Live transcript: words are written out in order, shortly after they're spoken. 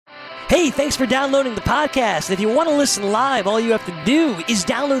Hey, thanks for downloading the podcast. If you want to listen live, all you have to do is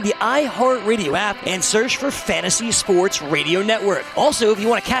download the iHeartRadio app and search for Fantasy Sports Radio Network. Also, if you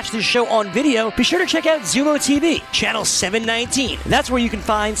want to catch this show on video, be sure to check out Zumo TV, channel 719. That's where you can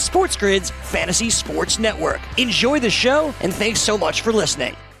find Sports Grid's Fantasy Sports Network. Enjoy the show, and thanks so much for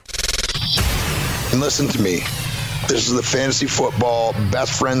listening. And listen to me. This is the Fantasy Football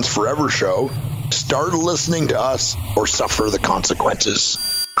Best Friends Forever show. Start listening to us or suffer the consequences.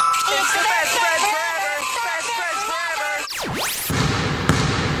 It's the best friends forever. Best friends forever.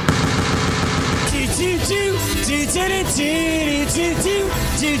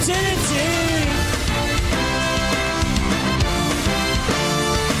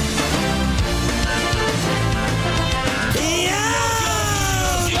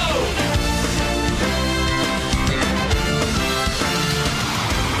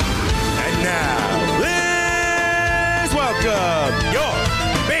 Now, please welcome your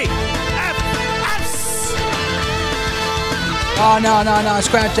BFFs. Oh, no.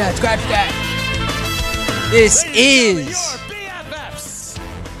 Scratch that. This is.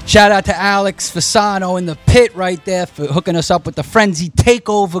 Shout out to Alex Fasano in the pit right there for hooking us up with the Frenzy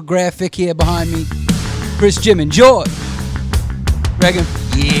Takeover graphic here behind me. Chris, Jim, and George. Regan?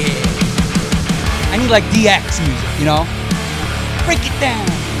 Yeah. I need like DX music, you know? Break it down.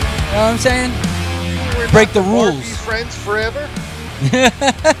 You know what I'm saying? Break the rules. These friends forever.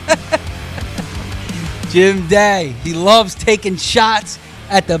 Jim Day, he loves taking shots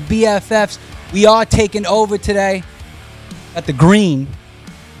at the BFFs. We are taking over today at the green,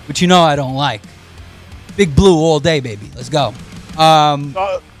 which you know I don't like. Big blue all day, baby. Let's go.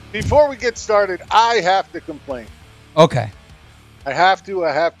 Before we get started, I have to complain. Okay. I have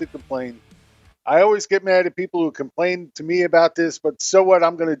to complain. I always get mad at people who complain to me about this, but so what?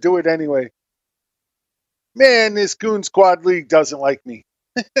 I'm going to do it anyway. Man, this Goon Squad League doesn't like me.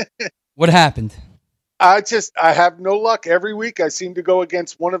 What happened? I have no luck. Every week I seem to go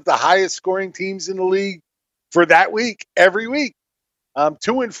against one of the highest scoring teams in the league for that week, every week. I'm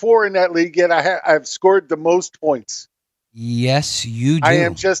 2-4 in that league, yet I've scored the most points. Yes, you do. I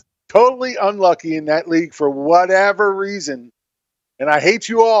am just totally unlucky in that league for whatever reason, and I hate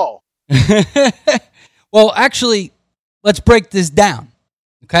you all. Well, actually, let's break this down,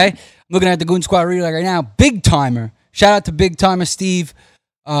 okay? I'm looking at the Goon Squad reader right now. Big Timer. Shout out to Big Timer Steve.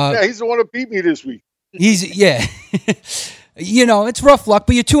 Yeah, he's the one who beat me this week. Yeah. You know, it's rough luck,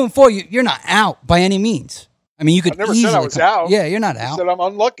 but you're 2-4. You're not out by any means. I mean, you could I never easily said I was out. Yeah, you're not out. I said I'm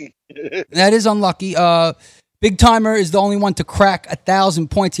unlucky. That is unlucky. Big Timer is the only one to crack 1,000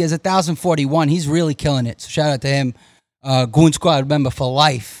 points. He has 1,041. He's really killing it. So shout out to him. Goon Squad member for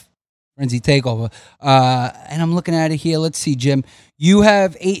life. Frenzy Takeover. And I'm looking at it here. Let's see, Jim. You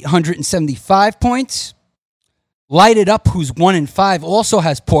have 875 points. Light It Up, who's 1-5, also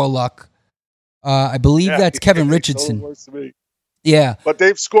has poor luck. I believe that's Kevin Richardson. Worse than me. Yeah. But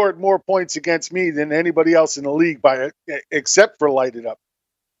they've scored more points against me than anybody else in the league except for Light It Up.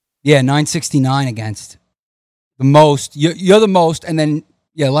 Yeah, 969 against. The most. You're the most, and then,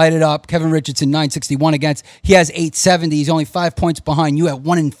 Light It Up. Kevin Richardson, 961 against. He has 870. He's only 5 points behind you at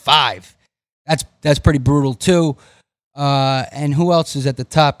 1-5. That's pretty brutal, too. And who else is at the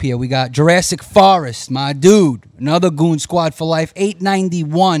top here? We got Jurassic Forest, my dude. Another Goon Squad for life.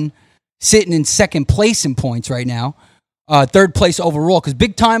 891, sitting in second place in points right now. Third place overall, because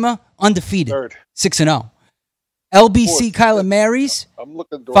Big Timer, undefeated. Third. 6-0. LBC Fourth. Kyler Marys, I'm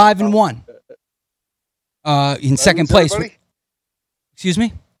looking 5-1. In second place. Everybody? Excuse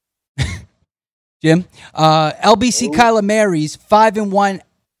me? Jim? LBC Kyler Marys, 5-1,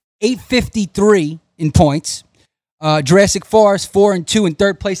 853 in points. Jurassic Forest, 4-2 in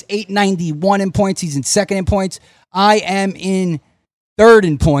third place, 891 in points. He's in second in points. I am in third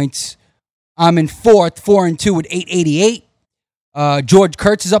in points. I'm in fourth, 4-2 with 888. George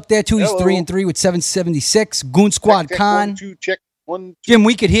Kurtz is up there too. He's Hello. 3-3 with 776. Goon Squad check, Khan. 1, 2, check. 1, 2. Jim,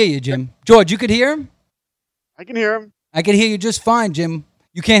 we could hear you, Jim. George, you could hear him? I can hear him. I can hear you just fine, Jim.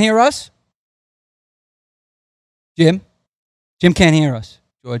 You can't hear us? Jim? Jim can't hear us,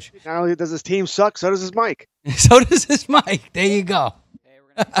 George. Not only does his team suck, so does his mic. So does his mic. There you go.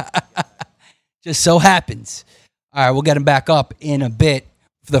 Just so happens. All right, we'll get him back up in a bit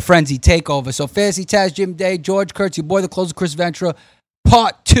for the Frenzy Takeover. So Fantasy Taz, Jim Day, George Kurtz, your boy, the closer, Chris Ventura,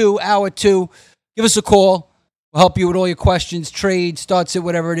 part 2, hour 2. Give us a call. We'll help you with all your questions, trades, starts it,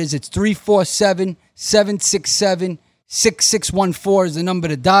 whatever it is. It's 347-767-6614 is the number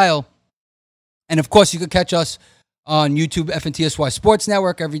to dial. And, of course, you can catch us on YouTube, FNTSY Sports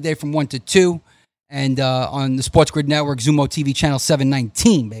Network, every day from 1 to 2. And on the Sports Grid Network, Zumo TV channel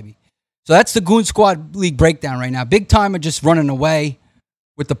 719, baby. So that's the Goon Squad League breakdown right now. Big Timer just running away.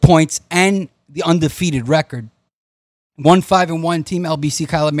 with the points and the undefeated record. 1-5-1 team, LBC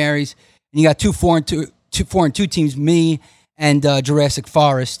Kyler Marys. And you got 2-4-2 teams, me and Jurassic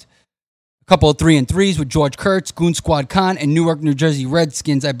Forest. A couple of 3-3s with George Kurtz, Goon Squad Khan, and Newark, New Jersey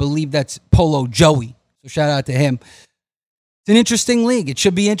Redskins. I believe that's Polo Joey. So shout out to him. It's an interesting league. It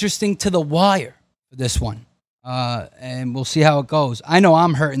should be interesting to the wire for this one. And we'll see how it goes. I know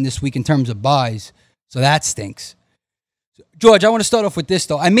I'm hurting this week in terms of buys, so that stinks. George, I want to start off with this,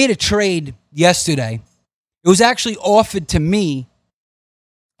 though. I made a trade yesterday. It was actually offered to me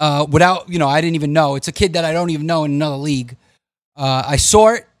without, I didn't even know. It's a kid that I don't even know in another league. I saw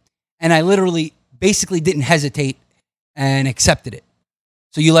it, and I literally basically didn't hesitate and accepted it.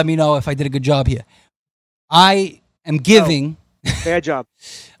 So you let me know if I did a good job here. I am giving... Bad job.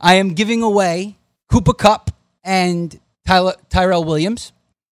 I am giving away Cooper Kupp and Tyrell Williams,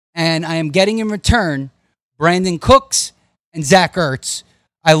 and I am getting in return Brandon Cooks and Zach Ertz.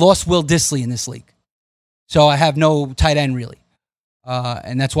 I lost Will Dissly in this league, so I have no tight end really,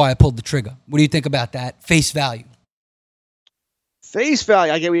 and that's why I pulled the trigger. What do you think about that? Face value. Face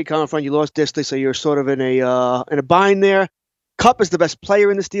value. I get where you're coming from. You lost Dissly, so you're sort of in a bind there. Kupp is the best player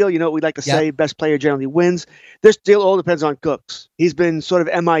in this deal. You know what we like to say, best player generally wins. This deal all depends on Cooks. He's been sort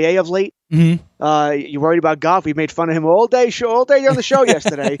of MIA of late. Mm-hmm. You're worried about Goff. We made fun of him all day on the show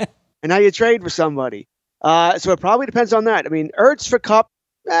yesterday, and now you trade for somebody. So it probably depends on that. I mean, Ertz for Kupp,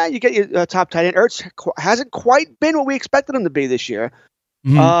 you get your top tight end. Ertz hasn't quite been what we expected him to be this year.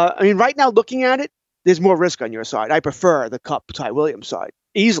 Mm-hmm. I mean, right now looking at it, there's more risk on your side. I prefer the Kupp Ty Williams side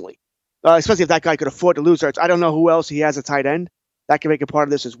easily. Especially if that guy could afford to lose Ertz. I don't know who else he has a tight end that can make a part of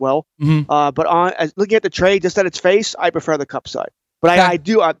this as well. Mm-hmm. But looking at the trade, just at its face, I prefer the Kupp side. But I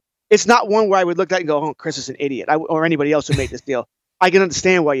do. It's not one where I would look at it and go, "Oh, Chris is an idiot," or anybody else who made this deal. I can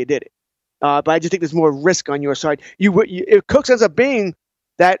understand why you did it, but I just think there's more risk on your side. If Cooks ends up being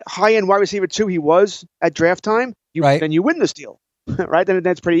that high-end wide receiver 2 he was at draft time, then you win this deal, right? Then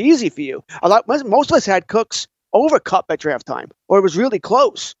that's pretty easy for you. Most of us had Cooks over Kupp at draft time, or it was really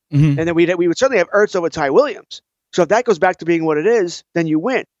close. Mm-hmm. And then we would certainly have Ertz over Ty Williams. So if that goes back to being what it is, then you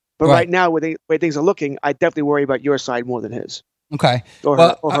win. But right now, with the way things are looking, I definitely worry about your side more than his. Okay. Or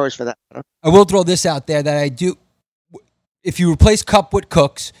hers for that matter. I will throw this out there that I do. If you replace Kupp with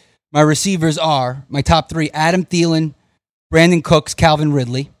Cooks, my receivers are, my top 3, Adam Thielen, Brandon Cooks, Calvin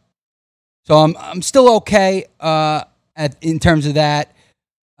Ridley. So I'm still okay in terms of that.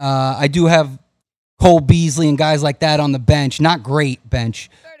 I do have Cole Beasley and guys like that on the bench. Not great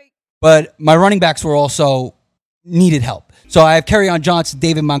bench. But my running backs were also needed help. So I have Kerryon Johnson,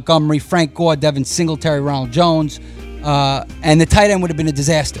 David Montgomery, Frank Gore, Devin Singletary, Ronald Jones. And the tight end would have been a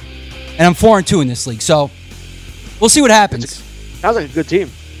disaster. And I'm 4-2 in this league. So we'll see what happens. Sounds like a good team.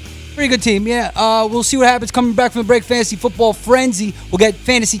 Pretty good team, yeah. We'll see what happens coming back from the break. Fantasy Football Frenzy. We'll get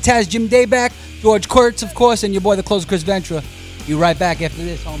Fantasy Taz Jim Day back, George Kurtz, of course, and your boy, the closer, Chris Ventura. Be right back after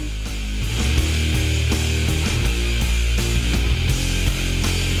this, homie.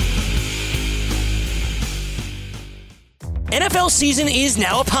 NFL season is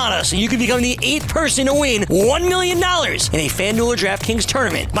now upon us, and you can become the 8th person to win $1 million in a FanDuel or DraftKings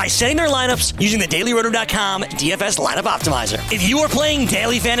tournament by setting their lineups using the DailyRoto.com DFS Lineup Optimizer. If you are playing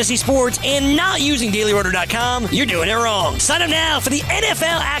daily fantasy sports and not using DailyRoto.com, you're doing it wrong. Sign up now for the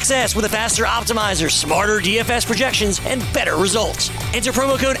NFL access with a faster optimizer, smarter DFS projections, and better results. Enter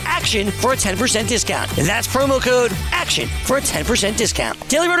promo code ACTION for a 10% discount. That's promo code ACTION for a 10% discount.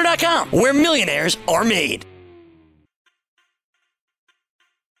 DailyRoto.com, where millionaires are made.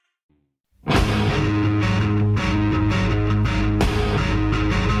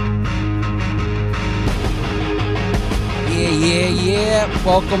 Yeah.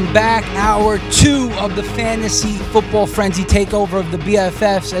 Welcome back. Hour 2 of the Fantasy Football Frenzy takeover of the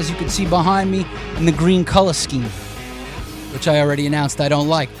BFFs, as you can see behind me, in the green color scheme, which I already announced I don't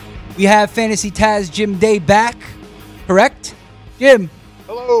like. We have Fantasy Taz Jim Day back, correct? Jim.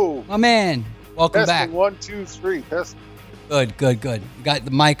 Hello. My man. Welcome back. 1, 2, 3. Testing. Good. We got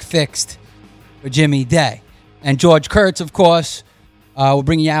the mic fixed for Jimmy Day. And George Kurtz, of course. We'll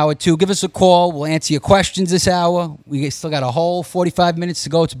bring you hour 2. Give us a call. We'll answer your questions this hour. We still got a whole 45 minutes to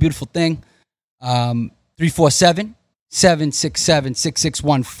go. It's a beautiful thing.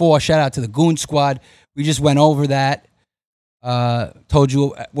 347-767-6614. Shout out to the Goon Squad. We just went over that. Told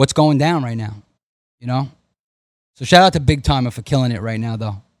you what's going down right now. You know? So shout out to Big Timer for killing it right now,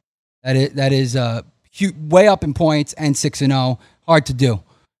 though. That is way up in points and 6-0. Hard to do,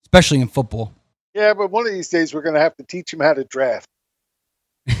 especially in football. Yeah, but one of these days we're going to have to teach him how to draft.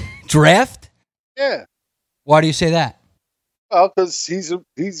 Draft? Yeah. Why do you say that? Well, because he's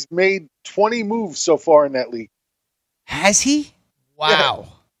made 20 moves so far in that league. Has he? Wow.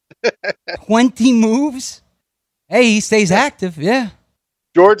 20 moves? Hey, he stays active. Yeah.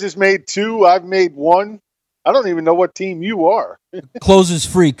 George has made 2. I've made 1. I don't even know what team you are. Closes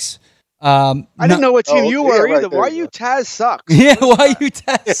freaks. I didn't know what team you were right either. there Why you you go. Taz sucks? Yeah, why you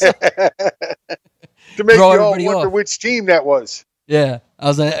test? To make Throw you all everybody wonder off. which team that was. Yeah. I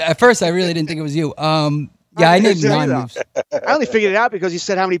was like, at first I really didn't think it was you. Yeah, I named 9 moves. I only figured it out because you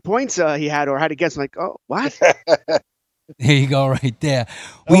said how many points he had or had against. I'm like, oh, what? There you go, right there.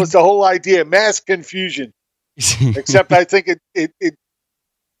 That was the whole idea. Mass confusion. Except I think it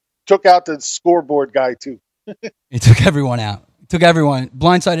took out the scoreboard guy too. It took everyone out. It took everyone.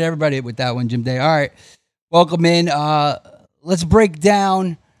 Blindsided everybody with that one, Jim Day. All right. Welcome in. Let's break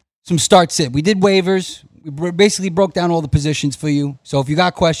down some start sit. We did waivers. We basically broke down all the positions for you. So if you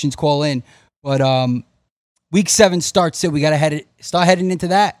got questions, call in. But week 7 start sit. We got to start heading into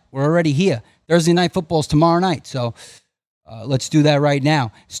that. We're already here. Thursday night football's tomorrow night. So let's do that right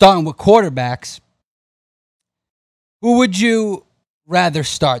now. Starting with quarterbacks. Who would you rather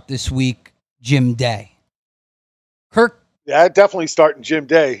start this week, Jim Day? Kirk? Yeah, I'd definitely starting Jim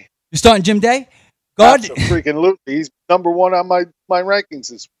Day. You're starting Jim Day? Freaking He's number 1 on my rankings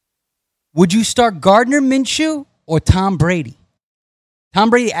this week. Would you start Gardner Minshew or Tom Brady? Tom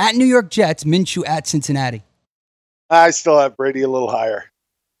Brady at New York Jets, Minshew at Cincinnati. I still have Brady a little higher.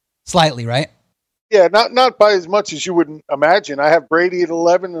 Slightly, right? Yeah, not by as much as you would imagine. I have Brady at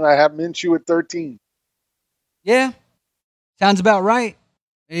 11 and I have Minshew at 13. Yeah. Sounds about right.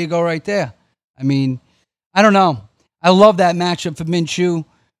 There you go right there. I mean, I don't know. I love that matchup for Minshew.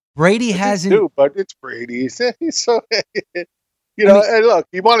 Brady hasn't... too, but it's Brady. He's so... hey, look,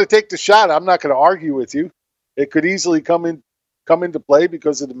 you want to take the shot. I'm not going to argue with you. It could easily come into play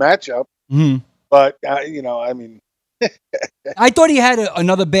because of the matchup. Mm-hmm. But, I mean... I thought he had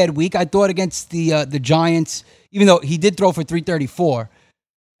another bad week. I thought against the Giants, even though he did throw for 334,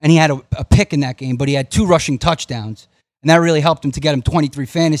 and he had a pick in that game, but he had 2 rushing touchdowns, and that really helped him to get him 23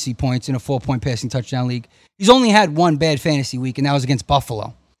 fantasy points in a 4-point passing touchdown league. He's only had 1 bad fantasy week, and that was against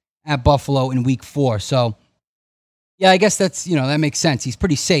Buffalo, at Buffalo in week 4. So, yeah, I guess that's, that makes sense. He's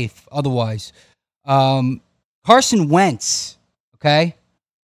pretty safe otherwise. Carson Wentz, okay,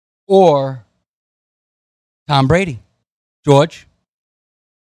 or Tom Brady. George?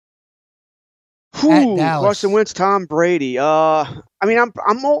 Carson Wentz, Tom Brady. I'm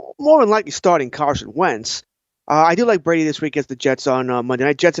more than likely starting Carson Wentz. I do like Brady this week against the Jets on Monday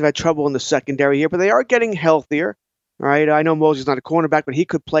night. Jets have had trouble in the secondary here, but they are getting healthier. Right? I know Moses is not a cornerback, but he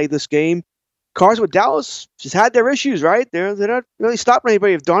could play this game. Carson with Dallas just had their issues, right? They're not really stopping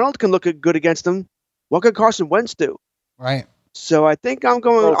anybody. If Darnold can look good against them, what could Carson Wentz do? Right. So I think I'm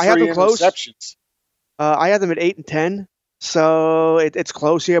going. I have them close. I have them at 8 and 10. So it's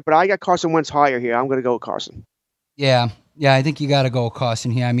close here, but I got Carson Wentz higher here. I'm going to go with Carson. Yeah, I think you got to go with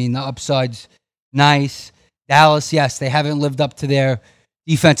Carson here. I mean, the upside's nice. Dallas, yes, they haven't lived up to their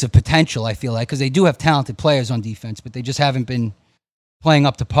defensive potential, I feel like, because they do have talented players on defense, but they just haven't been playing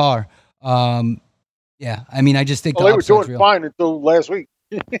up to par. Yeah, I mean, I just think they were doing fine until last week.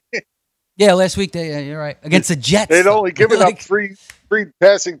 Yeah, last week, you're right. Against the Jets. They'd only given up three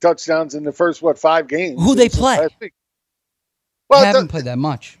passing touchdowns in the first, 5 games. Who they play? Well, they haven't played that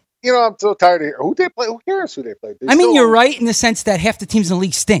much. I'm so tired of hearing who they play. Who cares who they play? You're right in the sense that half the teams in the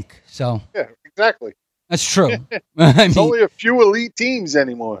league stink. So yeah, exactly. That's true. It's only a few elite teams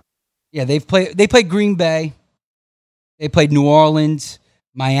anymore. Yeah, they played Green Bay. They played New Orleans,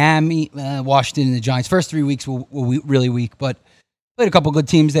 Miami, Washington, and the Giants. First 3 weeks were really weak, but played a couple good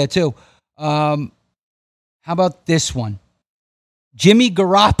teams there too. How about this one? Jimmy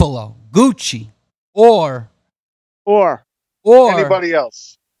Garoppolo, Gucci, or anybody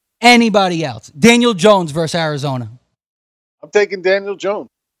else. Anybody else. Daniel Jones versus Arizona. I'm taking Daniel Jones.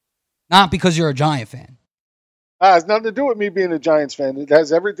 Not because you're a Giant fan. It has nothing to do with me being a Giants fan. It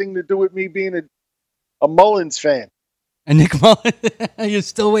has everything to do with me being a Mullins fan. And Nick Mullins, you're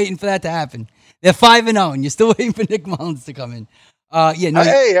still waiting for that to happen. They're 5-0, and you're still waiting for Nick Mullins to come in.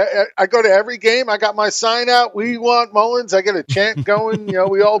 Hey, I go to every game. I got my sign out. We want Mullins. I get a chant going.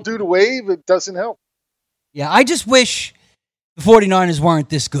 We all do the wave. It doesn't help. Yeah, I just wish the 49ers weren't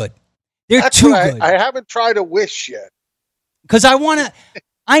this good. They're too good. I haven't tried a wish yet. Because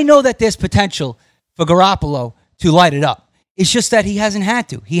I know that there's potential for Garoppolo to light it up. It's just that he hasn't had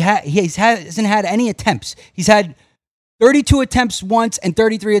to. He hasn't had any attempts. He's had 32 attempts once and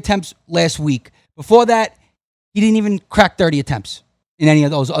 33 attempts last week. Before that, he didn't even crack 30 attempts in any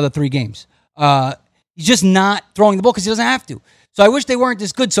of those other 3 games. He's just not throwing the ball because he doesn't have to. So I wish they weren't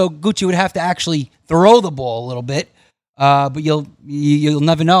this good, so Gucci would have to actually throw the ball a little bit. But you'll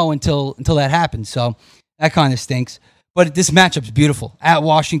never know until that happens. So that kind of stinks. But this matchup's beautiful at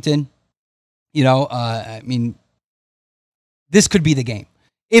Washington. I mean, this could be the game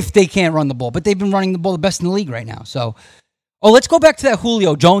if they can't run the ball. But they've been running the ball the best in the league right now. So, let's go back to that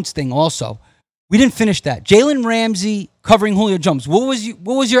Julio Jones thing also. We didn't finish that. Jalen Ramsey covering Julio Jones. What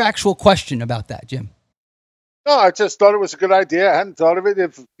was your actual question about that, Jim? No, I just thought it was a good idea. I hadn't thought of it.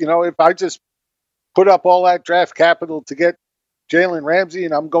 If I just put up all that draft capital to get Jalen Ramsey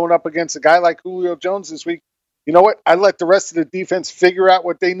and I'm going up against a guy like Julio Jones this week, you know what? I let the rest of the defense figure out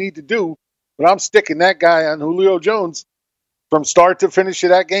what they need to do, but I'm sticking that guy on Julio Jones from start to finish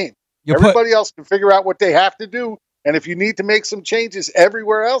of that game. Everybody else can figure out what they have to do, and if you need to make some changes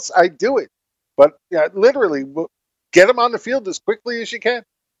everywhere else, I do it. But literally, get him on the field as quickly as you can.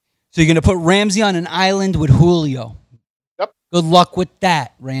 So you're going to put Ramsey on an island with Julio. Yep. Good luck with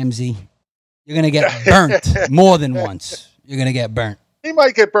that, Ramsey. You're going to get burnt more than once. You're going to get burnt. He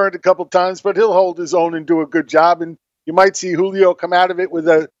might get burned a couple times, but he'll hold his own and do a good job. And you might see Julio come out of it with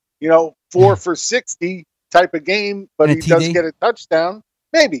a 4 for 60 type of game, but he does get a touchdown,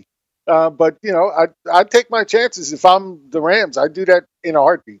 maybe. But I'd take my chances if I'm the Rams. I'd do that in a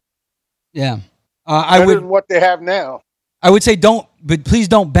heartbeat. Yeah, better than what they have now. I would say but please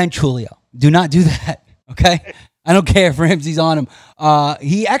don't bench Julio. Do not do that. Okay, I don't care if Ramsey's on him.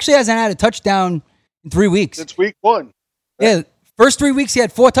 He actually hasn't had a touchdown in 3 weeks. It's week 1. Yeah, first 3 weeks he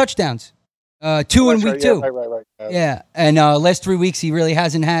had 4 touchdowns. 2 in week 2. Yeah, right. Yeah, and last 3 weeks he really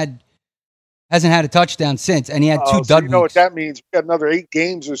hasn't had a touchdown since, and he had 2 dud weeks. You know what that means? We got another 8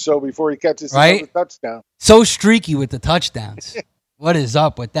 games or so before he catches another touchdown. So streaky with the touchdowns. What is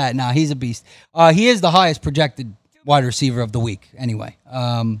up with that? Nah, he's a beast. He is the highest projected wide receiver of the week anyway.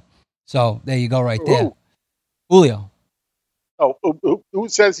 So there you go right there. Ooh. Julio. Oh, who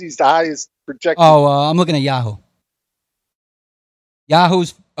says he's the highest projected? Oh, I'm looking at Yahoo.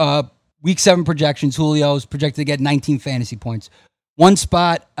 Yahoo's week 7 projections. Julio's projected to get 19 fantasy points. 1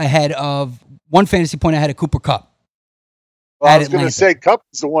 fantasy point ahead of Cooper Kupp. Well, I was going to say Kupp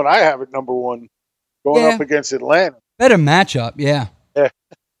is the one I have at number 1 going up against Atlanta. Better matchup, yeah.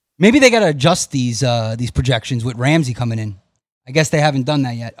 Maybe they got to adjust these projections with Ramsey coming in. I guess they haven't done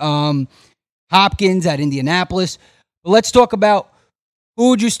that yet. Hopkins at Indianapolis. But let's talk about who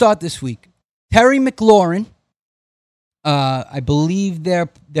would you start this week? Terry McLaurin. I believe they're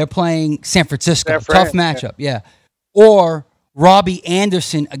playing San Francisco. Tough matchup, yeah. Or Robbie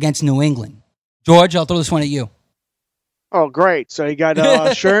Anderson against New England. George, I'll throw this one at you. Oh, great. So you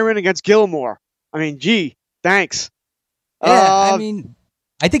got Sherman against Gilmore. I mean, gee, thanks. Yeah,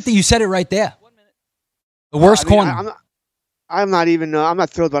 I think that you said it right there. The worst corner. I'm not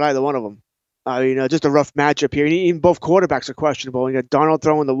thrilled about either one of them. Just a rough matchup here. Even both quarterbacks are questionable. You got Darnold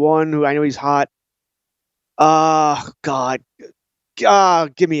throwing the one who I know he's hot. God.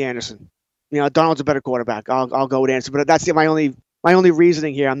 Give me Anderson. Darnold's a better quarterback. I'll go with Anderson. But that's my only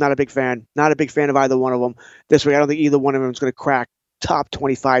reasoning here. I'm not a big fan. Not a big fan of either one of them this week. I don't think either one of them is going to crack top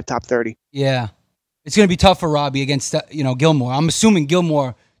 25, top 30. Yeah. It's going to be tough for Robbie against Gilmore. I'm assuming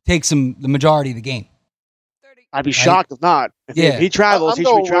Gilmore takes the majority of the game. I'd be shocked if not. If he travels, he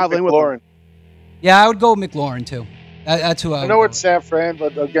should be traveling with him. Yeah, I would go with McLaurin too. That's who I know it's San Fran,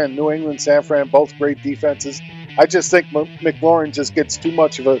 but again, New England, San Fran, both great defenses. I just think McLaurin just gets too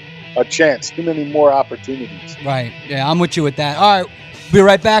much of a chance, too many more opportunities. Right. Yeah, I'm with you with that. All right, we'll be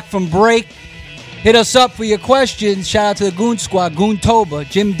right back from break. Hit us up for your questions. Shout out to the Goon Squad, Goon Toba,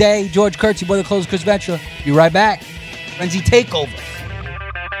 Jim Day, George Kurtz, Boy the Clothes, Chris Ventura. Be right back. Frenzy Takeover.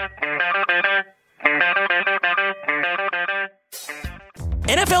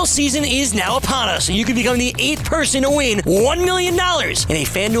 NFL season is now upon us, and you can become the 8th person to win $1 million in a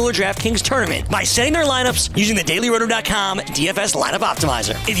FanDuel or DraftKings tournament by setting their lineups using the DailyRoto.com DFS Lineup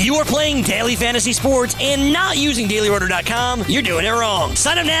Optimizer. If you are playing daily fantasy sports and not using DailyRoto.com, you're doing it wrong.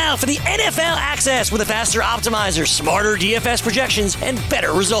 Sign up now for the NFL access with a faster optimizer, smarter DFS projections, and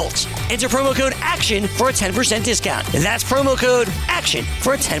better results. Enter promo code ACTION for a 10% discount. That's promo code ACTION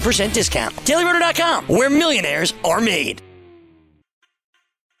for a 10% discount. DailyRoto.com, where millionaires are made.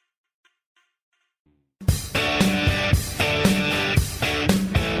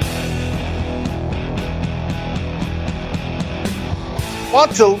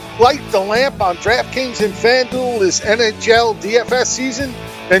 Want to light the lamp on DraftKings and FanDuel this NHL DFS season?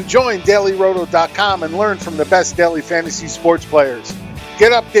 Then join DailyRoto.com and learn from the best daily fantasy sports players.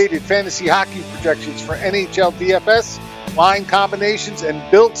 Get updated fantasy hockey projections for NHL DFS, line combinations,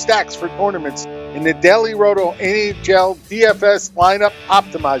 and build stacks for tournaments in the Daily Roto NHL DFS Lineup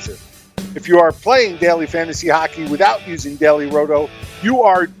Optimizer. If you are playing daily fantasy hockey without using Daily Roto, you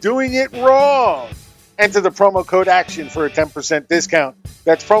are doing it wrong. Enter the promo code ACTION for a 10% discount.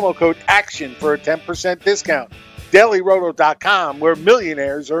 That's promo code ACTION for a 10% discount. DailyRoto.com, where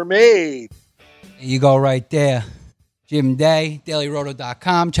millionaires are made. There you go right there. Jim Day,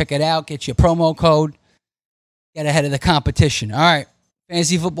 DailyRoto.com. Check it out. Get your promo code. Get ahead of the competition. All right.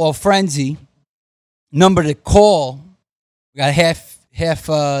 Fantasy Football Frenzy. Number to call. We got half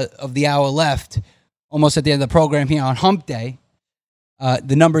of the hour left. Almost at the end of the program here on Hump Day.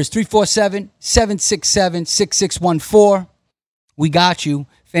 The number is 347-767-6614. We got you.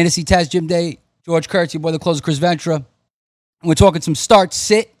 Fantasy Taz, Jim Day, George Kurtz, your boy, the closer, Chris Ventura. And we're talking some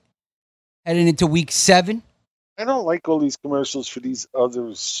start-sit heading into Week 7. I don't like all these commercials for these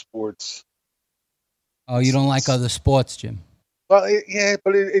other sports. Oh, you don't like other sports, Jim? Well,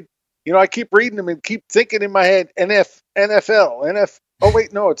 but I keep reading them and keep thinking in my head, NFL. Oh,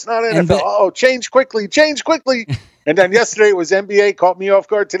 wait, no, it's not NFL. Oh, change quickly. And then yesterday it was NBA, caught me off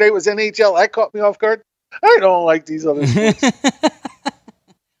guard. Today it was NHL, that caught me off guard. I don't like these other sports.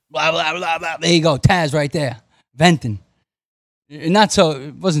 Blah, blah, blah, blah. There you go. Taz right there. Venting. It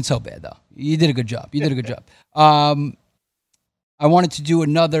wasn't so bad, though. You did a good job. I wanted to do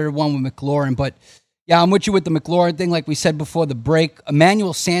another one with McLaurin, but yeah, I'm with you with the McLaurin thing. Like we said before the break,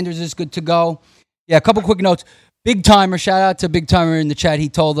 Emmanuel Sanders is good to go. Yeah, a couple quick notes. Big Timer, shout out to Big Timer in the chat. He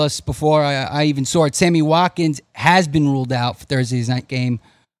told us before I even saw it. Sammy Watkins has been ruled out for Thursday's night game.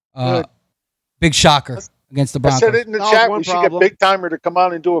 Big shocker against the Broncos. I said it in the chat. We should get Big Timer to come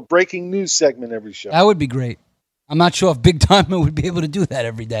on and do a breaking news segment every show. That would be great. I'm not sure if Big Timer would be able to do that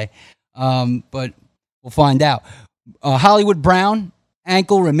every day, but we'll find out. Hollywood Brown,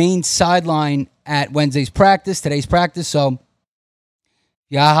 ankle remains sidelined at Wednesday's practice, today's practice. So,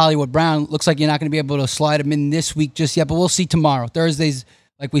 yeah, Hollywood Brown, looks like you're not going to be able to slide him in this week just yet, but we'll see tomorrow. Thursday's,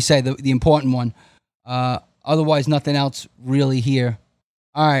 like we say, the important one. Otherwise, nothing else really here.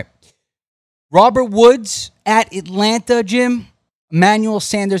 All right. Robert Woods at Atlanta, Jim. Emmanuel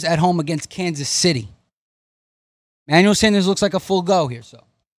Sanders at home against Kansas City. Emmanuel Sanders looks like a full go here, so.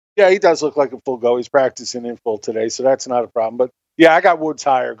 Yeah, he does look like a full go. He's practicing in full today, so that's not a problem. But, yeah, I got Woods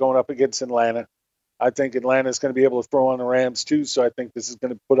higher going up against Atlanta. I think Atlanta's going to be able to throw on the Rams, too, so I think this is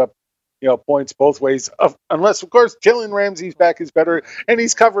going to put up, points both ways. Unless, of course, Jalen Ramsey's back is better, and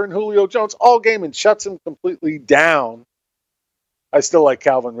he's covering Julio Jones all game and shuts him completely down. I still like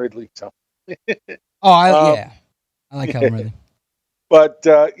Calvin Ridley, so. I like Calvin Ridley. But,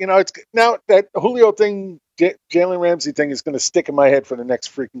 it's now that Julio thing, Jalen Ramsey thing is going to stick in my head for the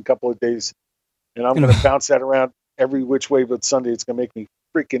next freaking couple of days. And I'm going to bounce that around every which way but Sunday. It's going to make me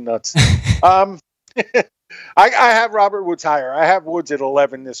freaking nuts. I have Robert Woods higher. I have Woods at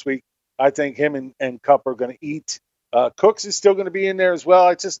 11 this week. I think him and Kupp are going to eat. Cooks is still going to be in there as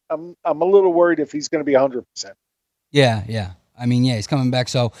well. I'm a little worried if he's going to be 100%. Yeah. I mean, yeah, he's coming back.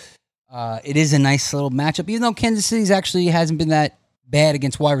 So it is a nice little matchup, even though Kansas City's actually hasn't been that bad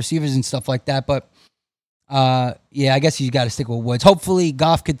against wide receivers and stuff like that. But I guess you got to stick with Woods. Hopefully,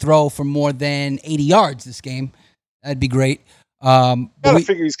 Goff could throw for more than 80 yards this game. That'd be great. I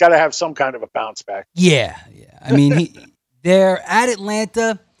figure he's got to have some kind of a bounce back. Yeah. I mean, they're at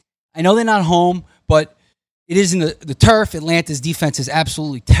Atlanta. I know they're not home, but it is in the turf. Atlanta's defense is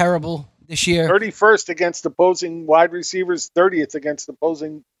absolutely terrible this year. 31st against opposing wide receivers, 30th against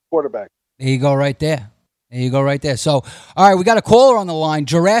opposing quarterback. There you go right there. So, all right, we got a caller on the line.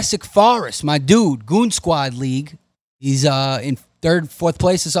 Jurassic Forest, my dude, Goon Squad League. He's in third, fourth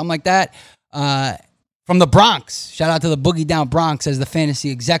place or something like that. From the Bronx. Shout out to the Boogie Down Bronx, as the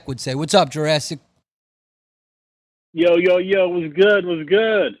fantasy exec would say. What's up, Jurassic? Yo, what's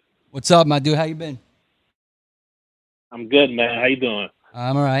good? What's up, my dude? How you been? I'm good, man. How you doing?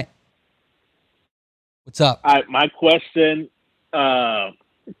 I'm all right. What's up? All right, my question for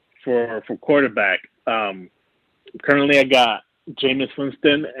quarterback. Currently, I got Jameis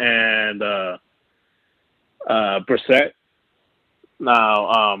Winston and Brissett. Now,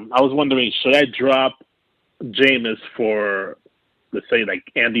 I was wondering, should I drop Jameis for, let's say, like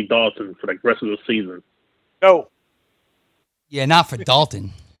Andy Dalton for like the rest of the season? No. Yeah, not for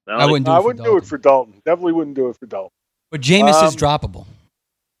Dalton. No, I wouldn't do it for Dalton. Definitely wouldn't do it for Dalton. But Jameis is droppable.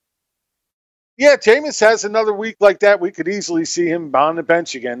 Yeah, Jameis has another week like that. We could easily see him on the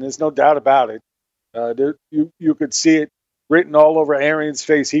bench again. There's no doubt about it. You could see it written all over Arian's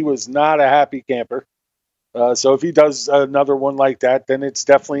face. He was not a happy camper. So if he does another one like that, then it's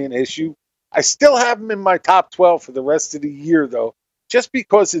definitely an issue. I still have him in my top 12 for the rest of the year, though, just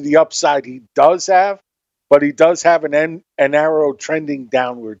because of the upside he does have, but he does have an arrow trending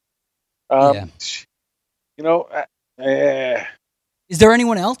downward. Is there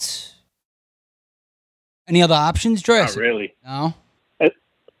anyone else? Any other options, Jurassic? Not really. No?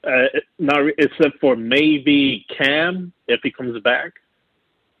 Not except for maybe Cam, if he comes back.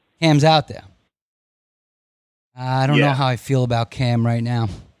 Cam's out there. I don't know how I feel about Cam right now.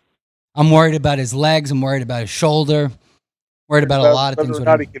 I'm worried about his legs. I'm worried about his shoulder. Worried about a lot of things. Whether or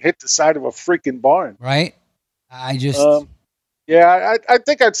not he could hit the side of a freaking barn. Right? I just... I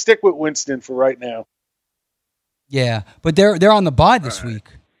think I'd stick with Winston for right now. Yeah, but they're on the bye this week.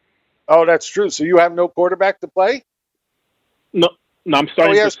 Oh, that's true. So you have no quarterback to play? No, I'm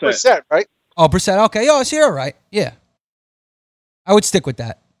starting. Oh, he has Brissett, right? Oh, Brissett. Okay. Oh, so you're all right. Yeah. I would stick with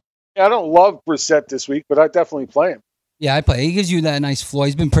that. Yeah, I don't love Brissett this week, but I definitely play him. Yeah, I play. He gives you that nice floor.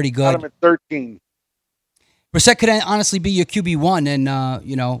 He's been pretty good. Got him at 13. Brissett could honestly be your QB1, and,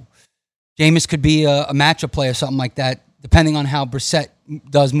 Jameis could be a matchup play or something like that, depending on how Brissett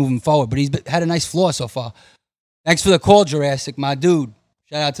does moving forward. But he's had a nice floor so far. Thanks for the call, Jurassic, my dude.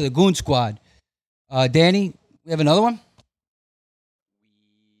 Shout out to the Goon Squad. Danny, we have another one?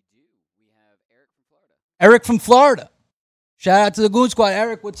 We do. We have Eric from Florida. Eric from Florida. Shout out to the Goon Squad.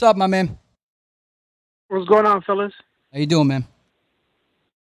 Eric, what's up, my man? What's going on, fellas? How you doing, man?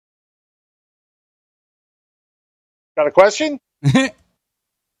 Got a question?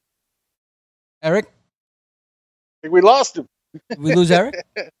 Eric? I think we lost him. Did we lose Eric?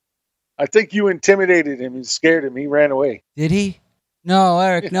 I think you intimidated him and scared him. He ran away. Did he? No,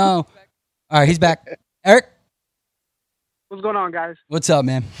 Eric, no. All right, he's back. Eric? What's going on, guys? What's up,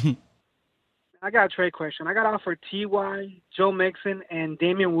 man? I got a trade question. I got offered T.Y., Joe Mixon, and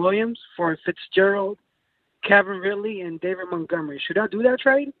Damian Williams for Fitzgerald, Kevin Ridley, and David Montgomery. Should I do that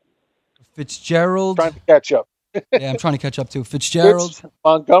trade? Fitzgerald. Trying to catch up. Yeah, I'm trying to catch up too. Fitzgerald.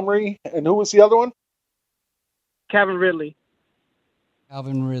 Montgomery, and who was the other one? Kevin Ridley.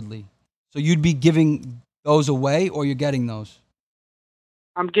 Calvin Ridley. So you'd be giving those away, or you're getting those?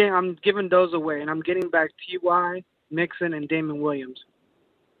 I'm giving those away, and I'm getting back T.Y., Mixon, and Damian Williams.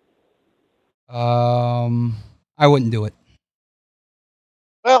 I wouldn't do it.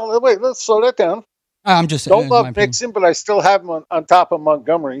 Well, wait, let's slow that down. I'm just don't love Mixon, but I still have him on top of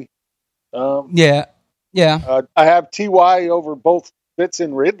Montgomery. Yeah. I have T.Y. over both Fitz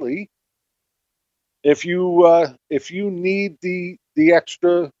and Ridley. If you need the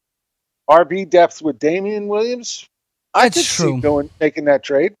extra RB depth with Damian Williams, I could see making that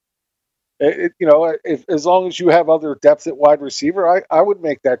trade. As long as you have other depth at wide receiver, I would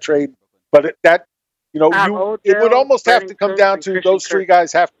make that trade. But it would almost have to come down to those three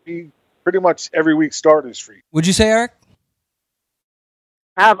guys have to be pretty much every week starters for you. Would you say, Eric?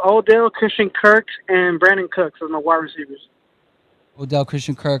 I have Odell, Christian Kirk, and Brandon Cooks as my wide receivers. Odell,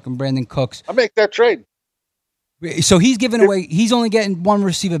 Christian Kirk, and Brandon Cooks. I'll make that trade. So he's giving away. He's only getting one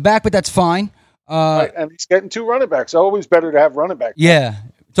receiver back, but that's fine. Right, and he's getting two running backs. Always better to have running back. Yeah,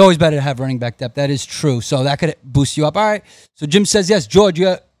 it's always better to have running back depth. That is true. So that could boost you up. All right. So Jim says yes. George, you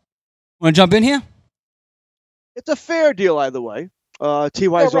want to jump in here? It's a fair deal either way.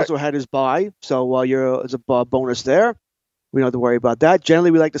 T.Y.'s also had his bye, so there's a bonus there. We don't have to worry about that.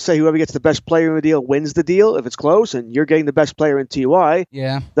 Generally, we like to say whoever gets the best player in the deal wins the deal if it's close, and you're getting the best player in T.Y.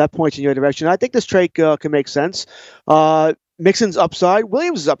 Yeah. That points in your direction. I think this trade can make sense. Mixon's upside.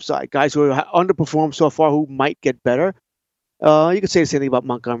 Williams' upside. Guys who have underperformed so far who might get better. You could say the same thing about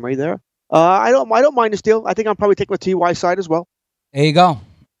Montgomery there. I don't mind this deal. I think I'm probably taking the T.Y. side as well. There you go.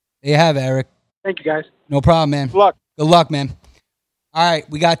 There you have it, Eric. Thank you, guys. No problem, man. Good luck. Good luck, man. All right,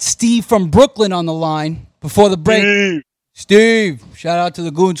 we got Steve from Brooklyn on the line before the break. Steve, shout out to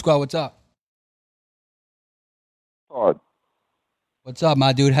the Goon Squad. What's up? What's up,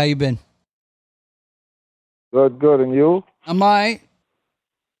 my dude? How you been? Good. And you? I'm all right.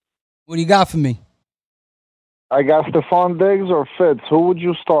 What do you got for me? I got Stephon Diggs or Fitz. Who would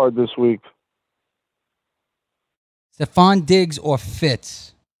you start this week? Stephon Diggs or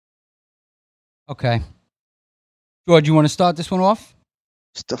Fitz? Okay. George, you want to start this one off?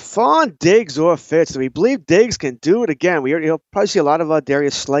 Stephon Diggs or Fitz. We believe Diggs can do it again. You'll probably see a lot of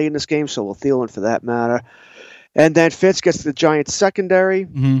Darius Slay in this game, so we'll Thielen for that matter. And then Fitz gets to the Giants secondary,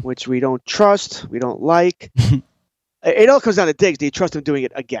 which we don't trust, we don't like. It all comes down to Diggs. Do you trust him doing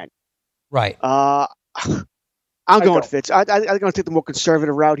it again? Right. I'm going Fitz. I'm going to take the more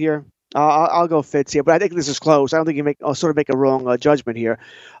conservative route here. I'll go Fitz here, but I think this is close. I don't think you make a wrong judgment here.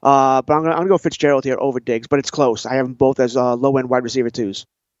 But I'm going to go Fitzgerald here over Diggs, but it's close. I have them both as low-end wide receiver twos.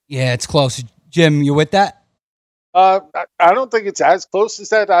 Yeah, it's close. Jim, you with that? I don't think it's as close as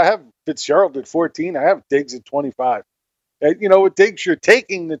that. I have Fitzgerald at 14. I have Diggs at 25. With Diggs, you're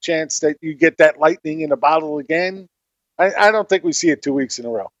taking the chance that you get that lightning in a bottle again. I don't think we see it 2 weeks in a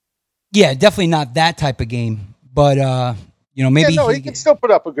row. Yeah, definitely not that type of game. But, maybe he can still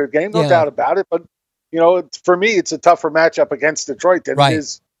put up a good game, no doubt about it. But, for me, it's a tougher matchup against Detroit than it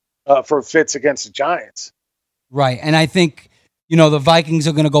is for Fitz against the Giants. Right. And I think, the Vikings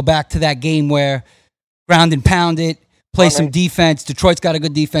are going to go back to that game where ground and pound it, play some defense. Detroit's got a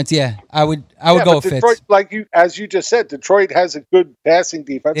good defense. Yeah, I would go with Detroit, Fitz. as you just said, Detroit has a good passing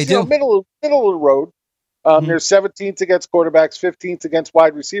defense. They do. Middle of the road. They're 17th against quarterbacks, 15th against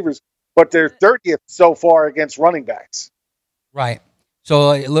wide receivers, but they're 30th so far against running backs. Right.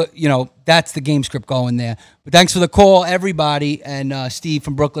 So, look, that's the game script going there. But thanks for the call, everybody. And Steve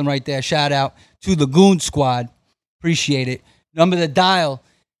from Brooklyn right there. Shout out to the Goon Squad. Appreciate it. Number to dial,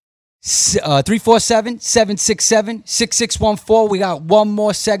 347-767-6614. We got one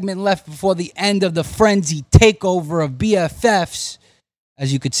more segment left before the end of the frenzy takeover of BFFs,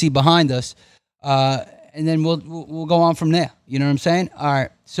 as you could see behind us. And then we'll go on from there. You know what I'm saying? All right.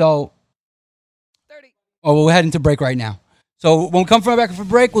 So, we're heading to break right now. So when we come from back from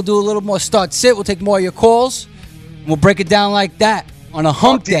break, we'll do a little more start-sit. We'll take more of your calls. And we'll break it down like that on a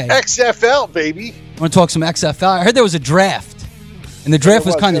hump day. XFL, baby. I want to talk some XFL. I heard there was a draft, and the draft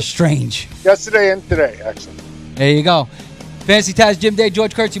was kind of strange. Yesterday and today, actually. There you go. Fantasy Taz, Jim Day,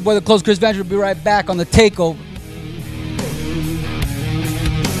 George Kurtz, your boy, the close Chris Venture. We'll be right back on the takeover.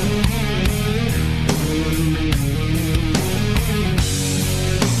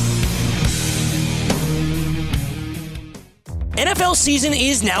 NFL season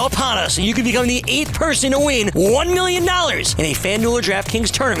is now upon us, and you can become the 8th person to win $1 million in a FanDuel or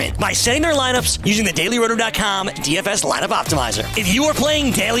DraftKings tournament by setting their lineups using the DailyRoto.com DFS Lineup Optimizer. If you are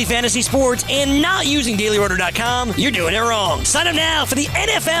playing daily fantasy sports and not using DailyRoto.com, you're doing it wrong. Sign up now for the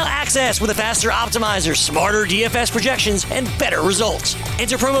NFL access with a faster optimizer, smarter DFS projections, and better results.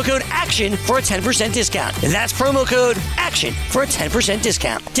 Enter promo code ACTION for a 10% discount. That's promo code ACTION for a 10%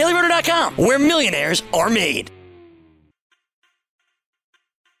 discount. DailyRoto.com, where millionaires are made.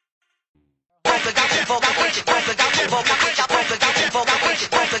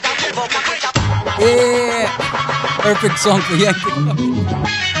 Yeah, perfect song for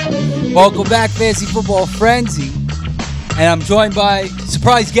Yankee. Welcome back, Fantasy Football Frenzy. And I'm joined by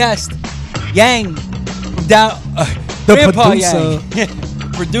surprise guest, Yang, from down the Grandpa producer. Yang.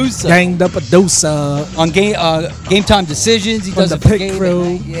 Producer. Yang the producer. On game time decisions. He From does the it for pit game crew. at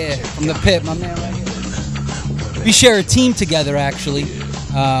night. Yeah, from the pit, my man right here. We share a team together, actually.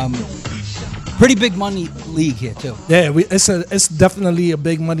 Pretty big money league here too. Yeah, it's definitely a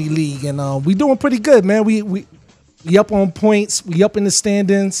big money league, and we doing pretty good, man. We up on points. We up in the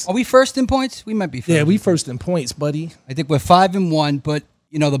standings. Are we first in points? We might be first. Yeah, we first in points, buddy. I think we're 5-1, but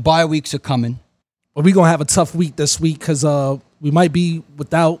the bye weeks are coming. But we're gonna have a tough week this week because we might be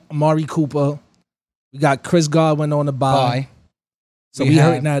without Amari Cooper. We got Chris Godwin on the bye. So we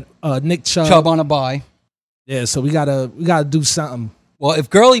hurting that Nick Chubb on a bye. Yeah, so we gotta do something. Well, if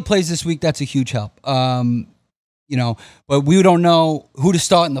Gurley plays this week, that's a huge help. But we don't know who to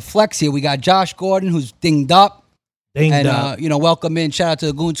start in the flex here. We got Josh Gordon, who's dinged up. Welcome in. Shout out to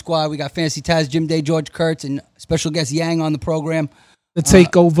the Goon Squad. We got Fantasy Taz, Jim Day, George Kurtz, and special guest Yang on the program. The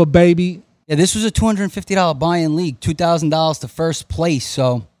takeover, baby. Yeah, this was a $250 buy-in league, $2,000 to first place.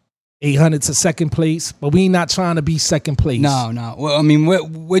 So $800 to second place, but we not trying to be second place. No. Well, I mean,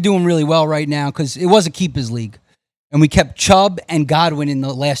 we're doing really well right now because it was a keepers league. And we kept Chubb and Godwin in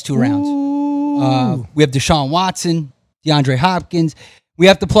the last 2 rounds. We have Deshaun Watson, DeAndre Hopkins. We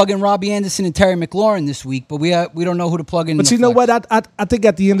have to plug in Robbie Anderson and Terry McLaurin this week, but we don't know who to plug in. But you know what? I think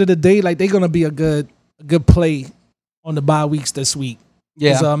at the end of the day, like they're gonna be a good play on the bye weeks this week.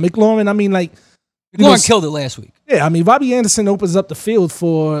 Yeah, McLaurin. I mean, like McLaurin killed it last week. Yeah, I mean, Robbie Anderson opens up the field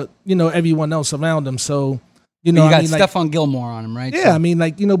for everyone else around him. So you got Stephon Gilmore on him, right? Yeah, so. I mean,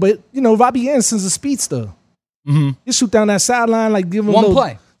 like Robbie Anderson's a speedster. Mm-hmm. You shoot down that sideline, like give him one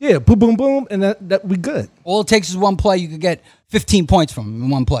play. Yeah, boom, boom, boom, and that we good. All it takes is one play. You could get 15 points from him in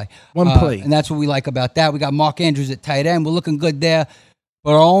one play. One play. And that's what we like about that. We got Mark Andrews at tight end. We're looking good there.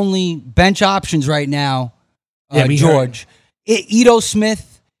 But our only bench options right now, George, Ito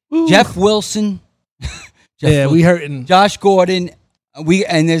Smith, Jeff Wilson. We hurting. Josh Gordon.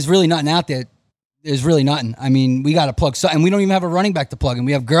 And there's really nothing out there. There's really nothing. I mean, we got to plug something. We don't even have a running back to plug in.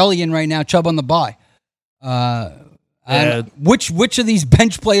 We have Gurley in right now, Chubb on the bye. Which of these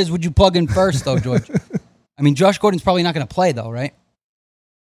bench players would you plug in first, though, George? I mean, Josh Gordon's probably not going to play, though, right?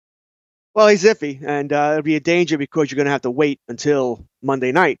 Well, he's iffy, and it'll be a danger because you're going to have to wait until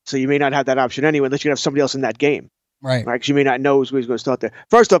Monday night. So you may not have that option anyway, unless you have somebody else in that game. Right. Because you may not know who's going to start there.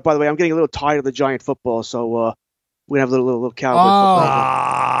 First off, by the way, I'm getting a little tired of the Giant football, so we're going to have a little Cowboy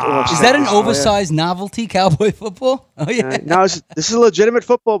football. Is that an oversized novelty, Cowboy football? Oh, yeah. No, this is a legitimate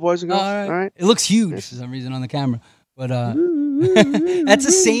football, boys and girls. All right. All right. It looks huge for some reason on the camera. But that's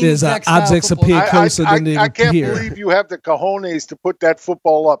the same exact objects style appear closer than they I can't appear. believe you have the cojones to put that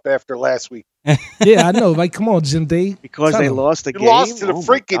football up after last week. Yeah, I know. Like, come on, Jim Day. Because they lost the You game? lost to the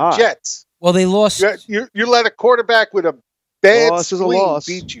freaking Jets. Well, they lost. You let a quarterback with a bad Loss is a spleen loss.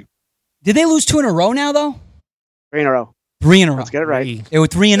 beat you. Did they lose 2 in a row now, though? 3 in a row. 3 in a row. Let's get it right. They were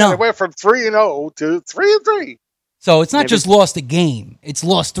 3-0. They went from 3-0 to 3-3. So it's not just lost a game; it's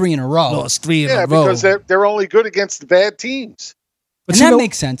lost 3 in a row. Lost 3 in a row. Yeah, because they're only good against the bad teams. But And that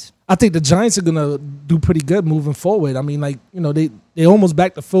makes sense. I think the Giants are gonna do pretty good moving forward. I mean, they almost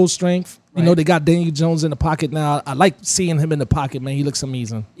back to full strength. You know, they got Daniel Jones in the pocket now. I like seeing him in the pocket, man. He looks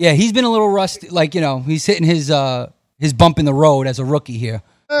amazing. Yeah, he's been a little rusty. Like, he's hitting his bump in the road as a rookie here.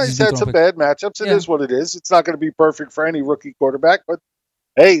 He's had some bad matchups. It is what it is. It's not going to be perfect for any rookie quarterback. But,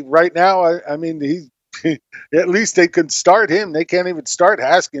 hey, right now, I mean, he at least they could start him. They can't even start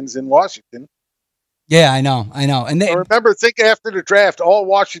Haskins in Washington. Yeah, I know. And I remember, after the draft, all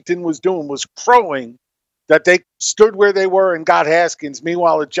Washington was doing was crowing that they stood where they were and got Haskins.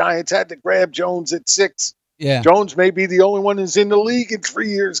 Meanwhile, the Giants had to grab Jones at 6. Yeah. Jones may be the only one who's in the league in 3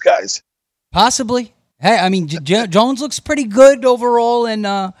 years, guys. Possibly. Hey, I mean, Jones looks pretty good overall, and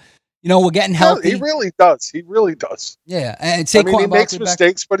we're getting healthy. He really does. He really does. Yeah, and Saquon he makes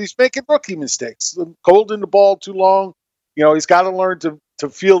mistakes, but he's making rookie mistakes. Holding the ball too long. He's got to learn to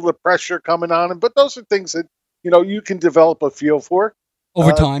feel the pressure coming on him. But those are things that you can develop a feel for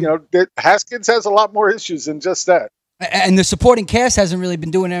over time. Haskins has a lot more issues than just that. And the supporting cast hasn't really been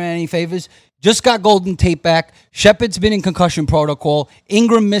doing him any favors. Just got Golden Tate back. Shepard's been in concussion protocol.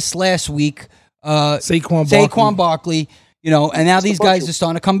 Ingram missed last week. Saquon Barkley. And now these guys are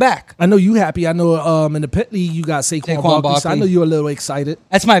starting to come back. I know you happy. I know in the pit league you got Saquon Barkley. So I know you're a little excited.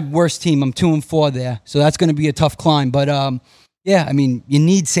 That's my worst team. I'm 2-4 there, so that's going to be a tough climb. But yeah, I mean, you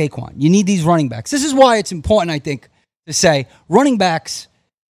need Saquon. You need these running backs. This is why it's important, I think, to say running backs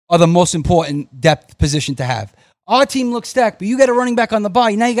are the most important depth position to have. Our team looks stacked, but you got a running back on the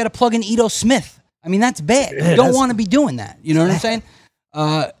bye. Now you got to plug in Ito Smith. I mean, that's bad. You don't want to be doing that. You know what I'm saying?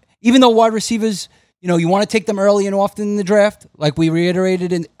 Even though wide receivers, you want to take them early and often in the draft, like we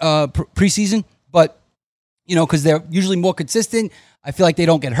reiterated in preseason, but, because they're usually more consistent. I feel like they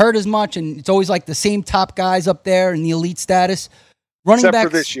don't get hurt as much, and it's always like the same top guys up there in the elite status. Running Except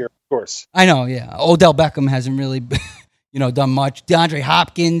backs, for this year, of course. I know, yeah. Odell Beckham hasn't really, done much. DeAndre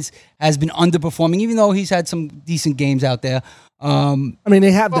Hopkins has been underperforming, even though he's had some decent games out there. I mean,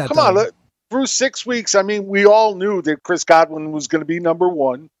 they have that. Come on, through 6 weeks, I mean, we all knew that Chris Godwin was going to be number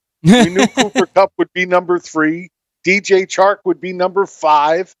 1. We knew Cooper Kupp would be number 3. DJ Chark would be number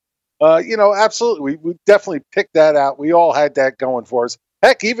 5. Absolutely. We definitely picked that out. We all had that going for us.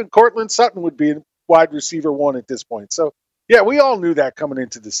 Heck, even Cortland Sutton would be wide receiver 1 at this point. So, yeah, we all knew that coming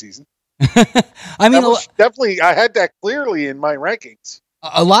into the season. I mean, definitely, I had that clearly in my rankings.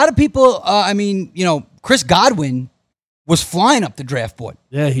 A lot of people, Chris Godwin was flying up the draft board.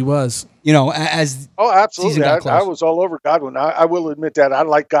 Yeah, he was. As absolutely. I was all over Godwin. I will admit that. I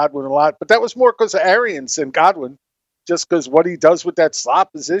like Godwin a lot, but that was more because of Arians than Godwin, just because what he does with that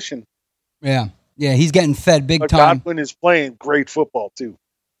slot position. Yeah, he's getting fed big time. Godwin is playing great football, too.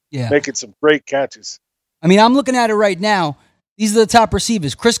 Yeah. Making some great catches. I mean, I'm looking at it right now. These are the top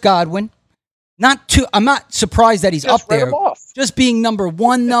receivers. Chris Godwin. I'm not surprised that he's up there. Just being number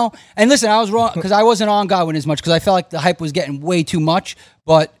 1, though. And listen, I was wrong because I wasn't on Godwin as much because I felt like the hype was getting way too much.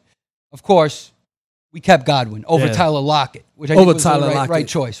 But, of course, we kept Godwin over Tyler Lockett, which I think was the right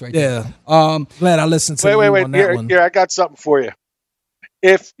choice right there. Glad I listened to you on that one. Here, I got something for you.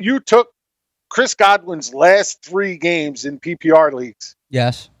 If you took Chris Godwin's last 3 games in PPR leagues,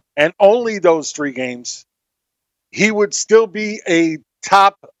 yes, and only those 3 games, he would still be a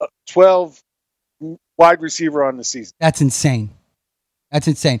top 12 wide receiver on the season. That's insane.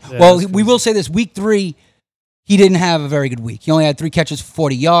 Yeah, we will say this. Week 3, he didn't have a very good week. He only had 3 catches for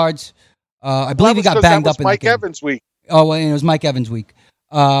 40 yards. I believe he got banged up in Mike Evans' week. Oh, well, it was Mike Evans' week.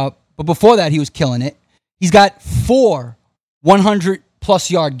 But before that, he was killing it. He's got 4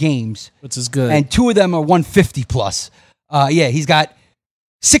 100-plus yard games. Which is good. And 2 of them are 150-plus. He's got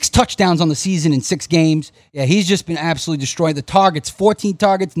 6 touchdowns on the season in 6 games. Yeah, he's just been absolutely destroying the targets. 14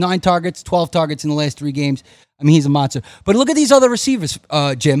 targets, 9 targets, 12 targets in the last 3 games. I mean, he's a monster. But look at these other receivers,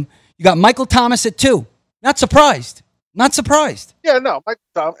 Jim. You got Michael Thomas at 2. Not surprised. Yeah, no, Michael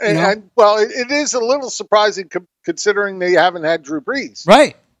Thomas. It is a little surprising considering they haven't had Drew Brees.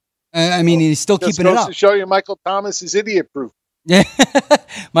 Right. I mean, he's still keeping it up. To show you Michael Thomas is idiot-proof. Yeah,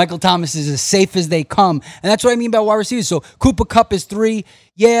 Michael Thomas is as safe as they come. And that's what I mean by wide receivers. So Cooper Kupp is 3.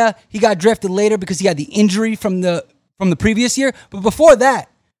 Yeah, he got drafted later because he had the injury from the previous year. But before that,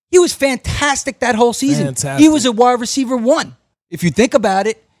 he was fantastic that whole season. Fantastic. He was a wide receiver 1. If you think about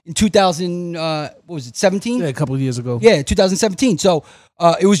it, in 2017? Yeah, a couple of years ago. Yeah, 2017. So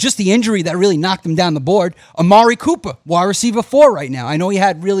it was just the injury that really knocked him down the board. Amari Cooper, wide receiver 4 right now. I know he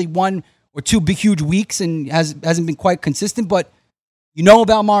had really one or 2 big, huge weeks and hasn't been quite consistent. But you know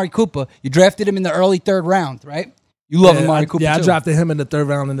about Amari Cooper. You drafted him in the early 3rd round, right? You love Amari Cooper, I too. drafted him in the 3rd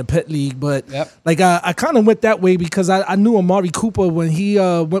round in the Pit League. But I kind of went that way because I knew Amari Cooper when he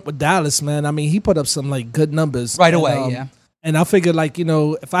went with Dallas, man. I mean, he put up some like good numbers. Right away, And I figured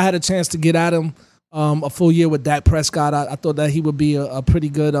if I had a chance to get at him a full year with Dak Prescott, I thought that he would be a pretty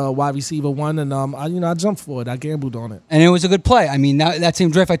good wide receiver one. And, I jumped for it. I gambled on it. And it was a good play. I mean, that same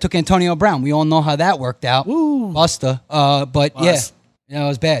draft, I took Antonio Brown. We all know how that worked out. Buster. It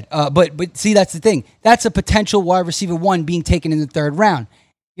was bad. But see, that's the thing. That's a potential wide receiver one being taken in the 3rd round.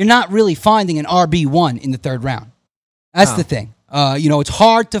 You're not really finding an RB1 in the 3rd round. That's the thing. It's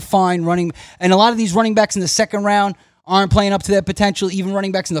hard to find running, and a lot of these running backs in the 2nd round aren't playing up to their potential. Even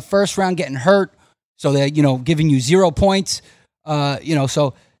running backs in the 1st round getting hurt, so they're giving you 0 points. So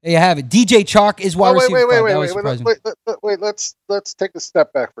there you have it. DJ Chark is wide receiver. Wait. Let's take a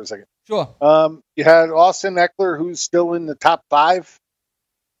step back for a second. Sure. You had Austin Eckler, who's still in the top 5.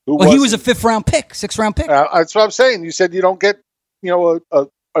 He was a 5th round pick, 6th round pick. That's what I'm saying. You said you don't get, an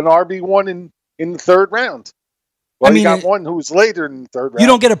RB1 in the 3rd round. Well, you got one who was later in the 3rd round. You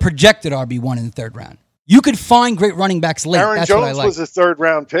don't get a projected RB1 in the 3rd round. You could find great running backs late. Aaron That's Jones what I like. was a 3rd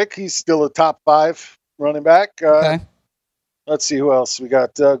round pick. He's still a top 5 running back. Okay. Let's see who else we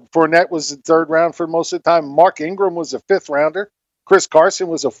got. Fournette was the 3rd round for most of the time. Mark Ingram was a 5th rounder. Chris Carson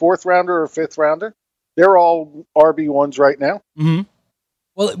was a 4th rounder or a 5th rounder. They're all RB1s right now. Mm-hmm.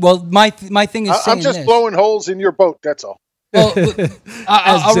 Well, my thing is saying I'm just blowing holes in your boat. That's all. Well,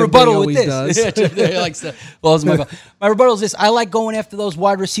 I'll rebuttal with this. My rebuttal is this. I like going after those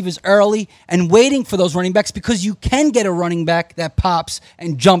wide receivers early and waiting for those running backs because you can get a running back that pops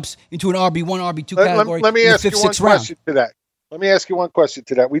and jumps into an RB1, RB2 category. Let me ask you one question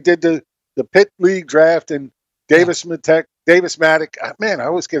to that. We did the Pit League draft and Davis Maddock. Man, I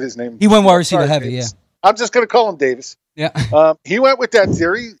always get his name. He went wide receiver heavy, Davis. I'm just going to call him Davis. Yeah. He went with that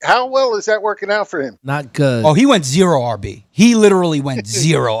theory. How well is that working out for him? Not good. Oh, he went 0 RB. He literally went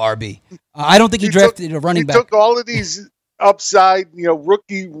 0 RB. I don't think he drafted a running back. He took all of these upside,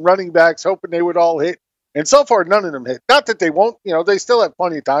 rookie running backs, hoping they would all hit. And so far, none of them hit. Not that they won't. They still have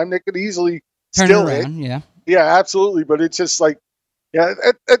plenty of time. They could easily still hit. Yeah, absolutely. But it's just like,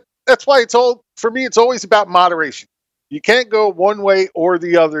 that's why for me, it's always about moderation. You can't go one way or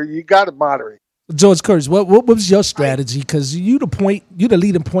the other. You got to moderate. George Kurtz, what was your strategy? Because you the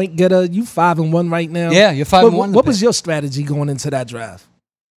leading point getter. You 5-1 right now. Yeah, you're 5-1. What was your strategy going into that draft?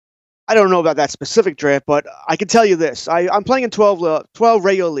 I don't know about that specific draft, but I can tell you this: I'm playing in 12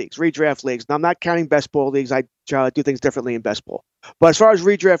 regular leagues, redraft leagues. Now, I'm not counting best ball leagues. I try to do things differently in best ball. But as far as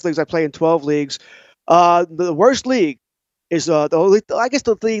redraft leagues, I play in 12 leagues. The worst league is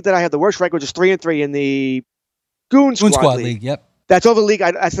the league that I have the worst record is 3-3 in the Goon Squad League. Yep. That's all the league.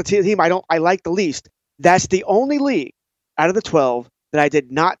 That's the team I like the least. That's the only league out of the 12 that I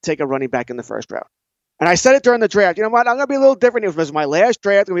did not take a running back in the 1st round. And I said it during the draft. You know what? I'm going to be a little different. It was my last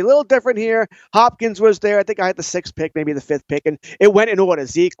draft. It's going to be a little different here. Hopkins was there. I think I had the 6th pick, maybe the 5th pick. And it went in order.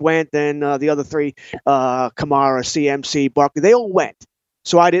 Zeke went, then the other 3, Kamara, CMC, Barkley, they all went.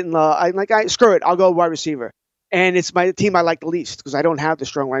 So I didn't, screw it. I'll go wide receiver. And it's my team I like the least because I don't have the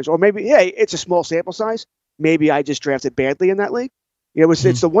strong lines. Or maybe, it's a small sample size. Maybe I just drafted badly in that league.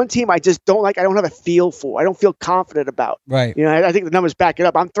 It's the one team I just don't like. I don't have a feel for. I don't feel confident about. Right. I think the numbers back it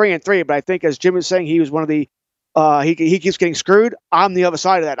up. I'm 3-3, but I think as Jim was saying, he was one of the. He keeps getting screwed. I'm the other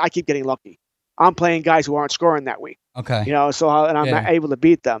side of that. I keep getting lucky. I'm playing guys who aren't scoring that week. Okay. And I'm not able to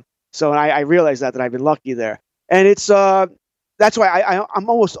beat them. So I realize that I've been lucky there, and it's that's why I'm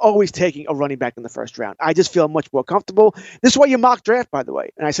almost always taking a running back in the 1st round. I just feel much more comfortable. This is why you mock draft, by the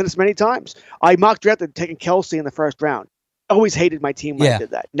way, and I said this many times. I mock drafted taking Kelsey in the 1st round. Always hated my team when I did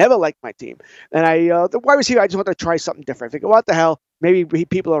that. Never liked my team. And the wide receiver, I just wanted to try something different. I figure, what the hell? Maybe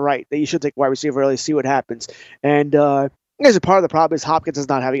people are right that you should take wide receiver early, see what happens. And I guess a part of the problem is Hopkins is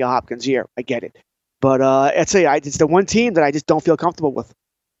not having a Hopkins year. I get it. But I'd say it's the one team that I just don't feel comfortable with.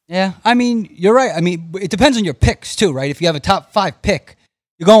 Yeah, I mean, you're right. I mean, it depends on your picks too, right? If you have a top 5 pick,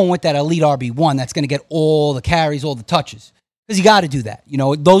 you're going with that elite RB1 that's going to get all the carries, all the touches. Because you got to do that.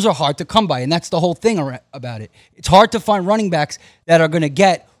 Those are hard to come by, and that's the whole thing about it. It's hard to find running backs that are going to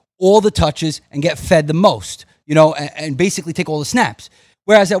get all the touches and get fed the most, and basically take all the snaps.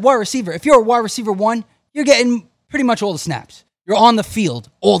 Whereas at wide receiver, if you're a wide receiver 1, you're getting pretty much all the snaps. You're on the field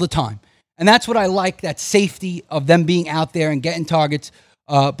all the time. And that's what I like, that safety of them being out there and getting targets.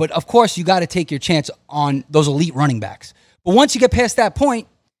 But, of course, you got to take your chance on those elite running backs. But once you get past that point,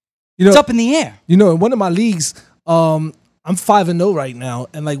 it's up in the air. In one of my leagues, I'm 5-0 right now,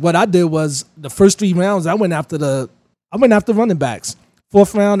 and what I did was the first 3 rounds I went after running backs.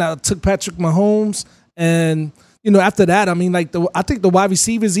 4th round, I took Patrick Mahomes. And, after that, I mean, like, I think the wide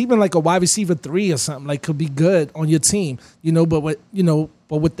receivers, even like a wide receiver 3 or something, like, could be good on your team,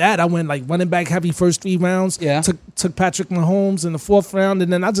 but with that, I went like running back heavy first 3 rounds. Yeah. Took Patrick Mahomes in the 4th round,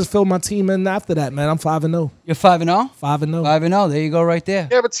 and then I just filled my team in after that, man. I'm 5-0. You're 5-0? 5-0. 5-0. There you go right there.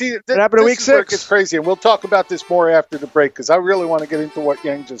 Yeah, but see, what happened to week this is where it 6? gets crazy, and we'll talk about this more after the break because I really want to get into what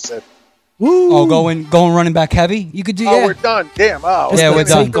Yang just said. Woo. Oh, going running back heavy? You could do Oh, we're done. Damn. Oh, It's Yeah, the we're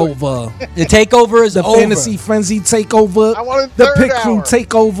done. takeover. The takeover is The over. fantasy frenzy takeover. I want a The third pit crew hour.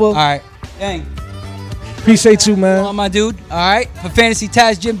 takeover. All right. Dang. Appreciate you, man. Well, my dude. All right. For Fantasy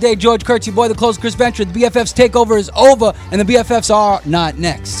Taz, Jim Day, George Kurtz, your boy, the close Chris Venture. The BFF's takeover is over, and the BFFs are not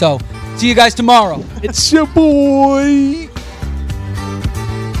next. So, see you guys tomorrow. It's your boy.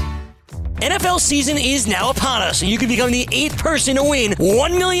 NFL season is now upon us, and you can become the 8th person to win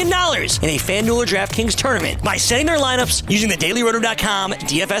 $1 million in a FanDuel or DraftKings tournament by setting their lineups using the DailyRoto.com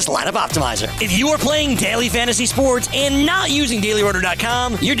DFS lineup optimizer. If you are playing daily fantasy sports and not using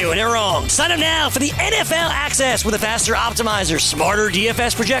DailyRoto.com, you're doing it wrong. Sign up now for the NFL access with a faster optimizer, smarter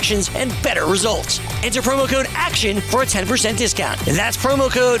DFS projections, and better results. Enter promo code ACTION for a 10% discount. That's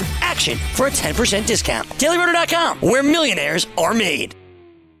promo code ACTION for a 10% discount. DailyRoto.com, where millionaires are made.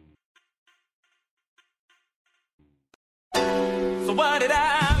 So what did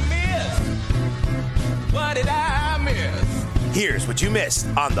I miss? What did I miss? Here's what you missed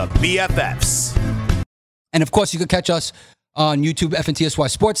on the BFFs. And, of course, you can catch us on YouTube, FNTSY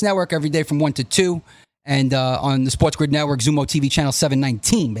Sports Network, every day from 1 to 2, and on the Sports Grid Network, Zumo TV channel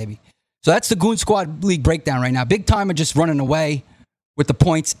 719, baby. So that's the Goon Squad League breakdown right now. Big time are just running away with the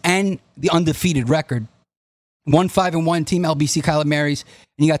points and the undefeated record. 1-5-1 team LBC Kyler Marys,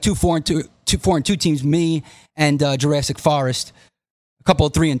 and you got 2-4-2 teams, me and Jurassic Forest. A couple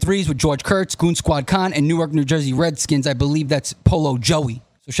of 3-3s with George Kurtz, Goon Squad Khan, and Newark, New Jersey Redskins. I believe that's Polo Joey.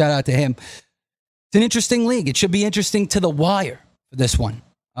 So shout out to him. It's an interesting league. It should be interesting to the wire for this one.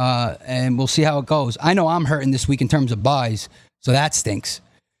 And we'll see how it goes. I know I'm hurting this week in terms of buys, so that stinks.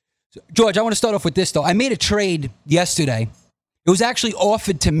 So, George, I want to start off with this, though. I made a trade yesterday. It was actually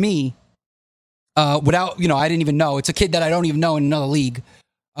offered to me without, I didn't even know. It's a kid that I don't even know in another league.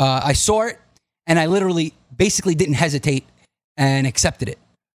 I saw it, and I literally basically didn't hesitate and accepted it.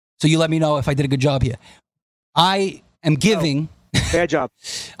 So you let me know if I did a good job here. I am giving... Bad job.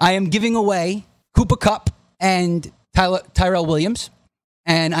 I am giving away Cooper Kupp and Tyrell Williams,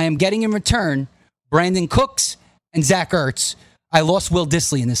 and I am getting in return Brandon Cooks and Zach Ertz. I lost Will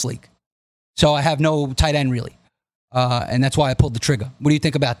Dissly in this league, so I have no tight end really, and that's why I pulled the trigger. What do you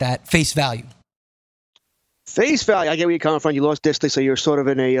think about that? Face value. Face value. I get where you're coming from. You lost Dissly, so you're sort of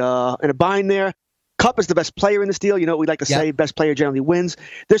in a bind there. Kupp is the best player in this deal. You know what we like to say, best player generally wins.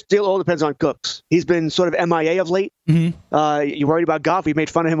 This deal all depends on Cooks. He's been sort of MIA of late. Mm-hmm. You're worried about Goff. We made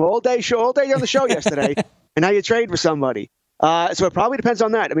fun of him all day on the show yesterday, and now you trade for somebody. So it probably depends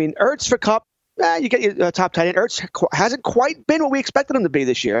on that. I mean, Ertz for Kupp, you get your top tight end. Ertz hasn't quite been what we expected him to be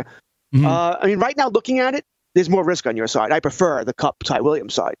this year. Mm-hmm. I mean, right now, looking at it, there's more risk on your side. I prefer the Kupp, Ty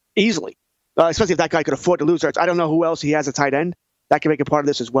Williams side, easily. Especially if that guy could afford to lose Ertz. I don't know who else he has a tight end. That can make a part of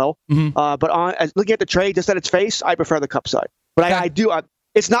this as well. Mm-hmm. But looking at the trade, just at its face, I prefer the Kupp side. But I do.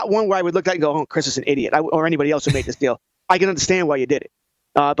 It's not one where I would look at it and go, "Oh, Chris is an idiot," or anybody else who made this deal. I can understand why you did it,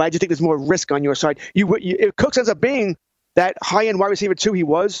 but I just think there's more risk on your side. If Cooks ends up being that high-end wide receiver 2 he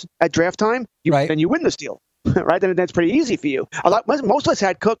was at draft time, then you win this deal, right? Then that's pretty easy for you. Most of us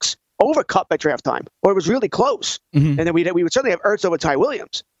had Cooks over Kupp at draft time, or it was really close, and then we would certainly have Ertz over Ty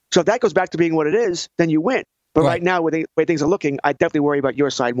Williams. So if that goes back to being what it is, then you win. But right now, with the way things are looking, I definitely worry about your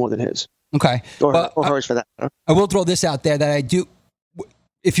side more than his. Okay. Or hers for that matter. I will throw this out there that I do.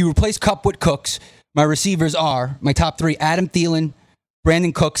 If you replace Kupp with Cooks, my receivers are my top 3: Adam Thielen,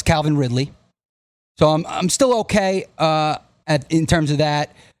 Brandon Cooks, Calvin Ridley. So I'm still okay in terms of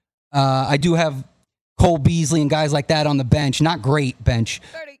that. I do have Cole Beasley and guys like that on the bench. Not great bench.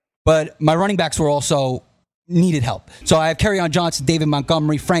 But my running backs were also needed help. So I have Kerryon Johnson, David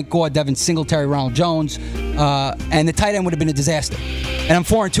Montgomery, Frank Gore, Devin Singletary, Ronald Jones, and the tight end would have been a disaster. And I'm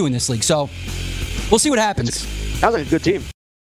 4-2 in this league. So we'll see what happens. Sounds like a good team.